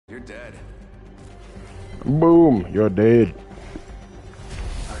You're dead. Boom, you're dead.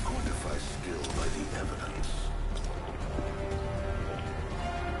 I quantify skill by the evidence.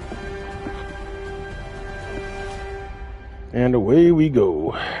 And away we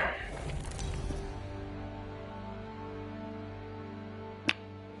go.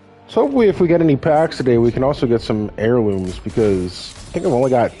 So hopefully if we get any packs today, we can also get some heirlooms, because I think I've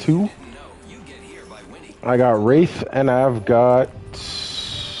only got 2. I got Wraith, and I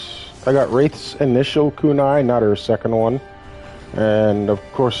got Wraith's initial kunai, not her second one. And of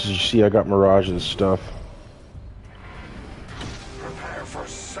course, as you see, I got Mirage's stuff. Prepare for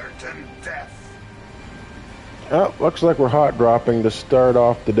certain death. Oh, looks like we're hot dropping to start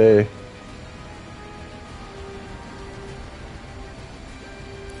off the day.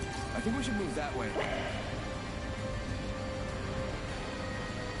 I think we should move that way.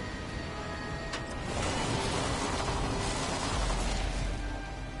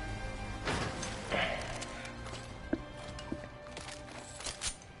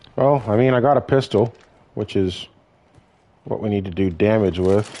 Well, I mean, I got a pistol, which is what we need to do damage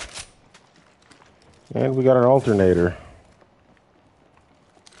with. And we got an alternator.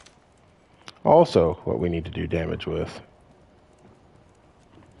 Also, what we need to do damage with.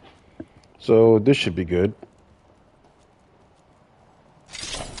 So, this should be good.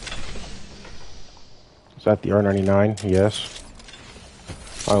 Is that the R99? Yes.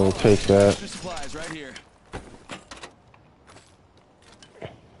 I will take that. Supplies right here.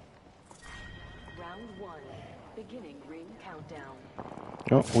 Round 1, beginning ring countdown.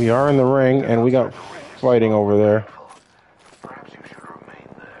 Oh, we are in the ring, and we got fighting over there. Perhaps you should remain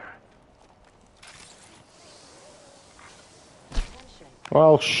there.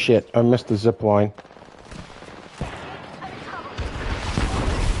 Well, shit, I missed the zip line.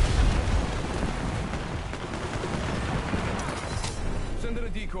 Send in a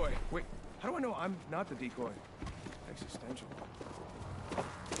decoy. Wait, how do I know I'm not the decoy? Existential.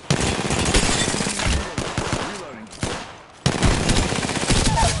 Reloading.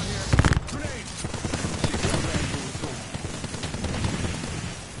 Grenade! We got another squad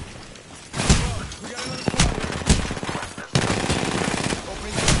here.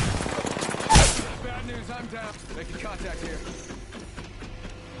 Opening. Bad news, I'm down. Making contact here.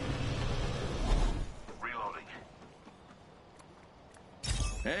 Reloading.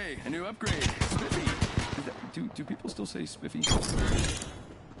 Hey, a new upgrade. Spiffy. Do people still say spiffy?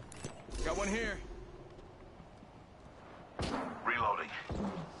 Got one here. Reloading.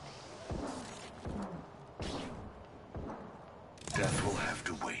 Death will have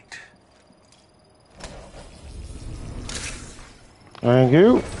to wait. Thank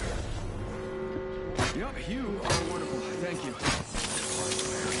you. Yup, you are wonderful. Thank you.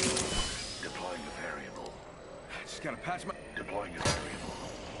 Deploying a variable. Just gotta patch my... Deploying a variable.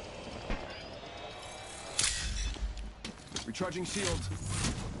 Recharging shields.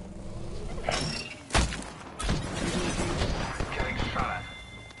 Getting shot.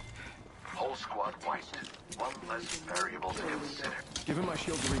 Whole squad wiped. One less variable to consider. Give him my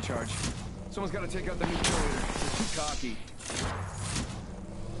shield to recharge. Someone's gotta take out the new curator. They're too cocky.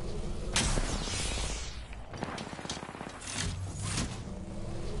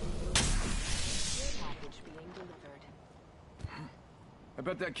 Package being delivered. I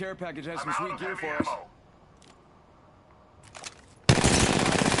bet that care package has some I'm out sweet of gear heavy for us. ammo.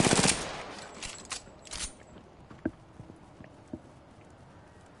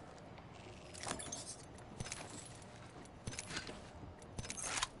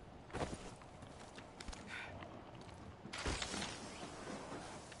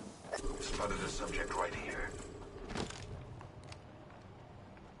 Spotted a subject right here.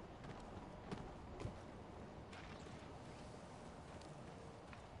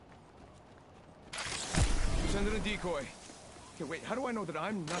 Send in a decoy. Okay, wait, how do I know that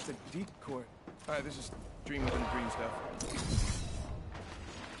I'm not the decoy? Alright, this is dream within dream stuff.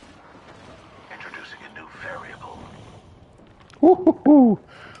 Introducing a new variable. Woo-hoo-hoo.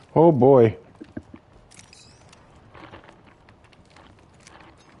 Oh boy.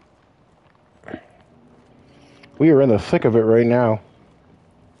 We are in the thick of it right now.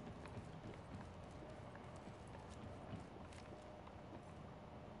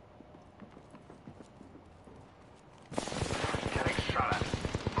 Getting shot at.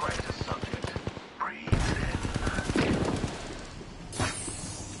 Crisis subject. Breathe it in.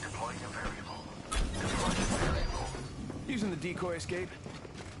 Deploying a variable. Deploying a variable. Using the decoy escape.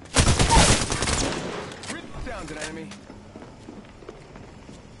 Rip down an enemy.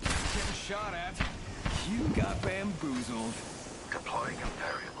 Getting shot at. You got bamboozled. Deploying a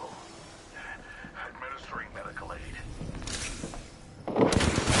variable. Administering medical aid.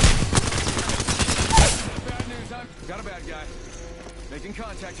 a bad guy. Making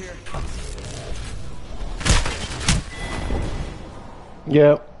contact here.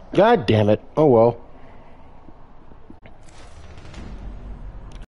 Yeah. God damn it. Oh well.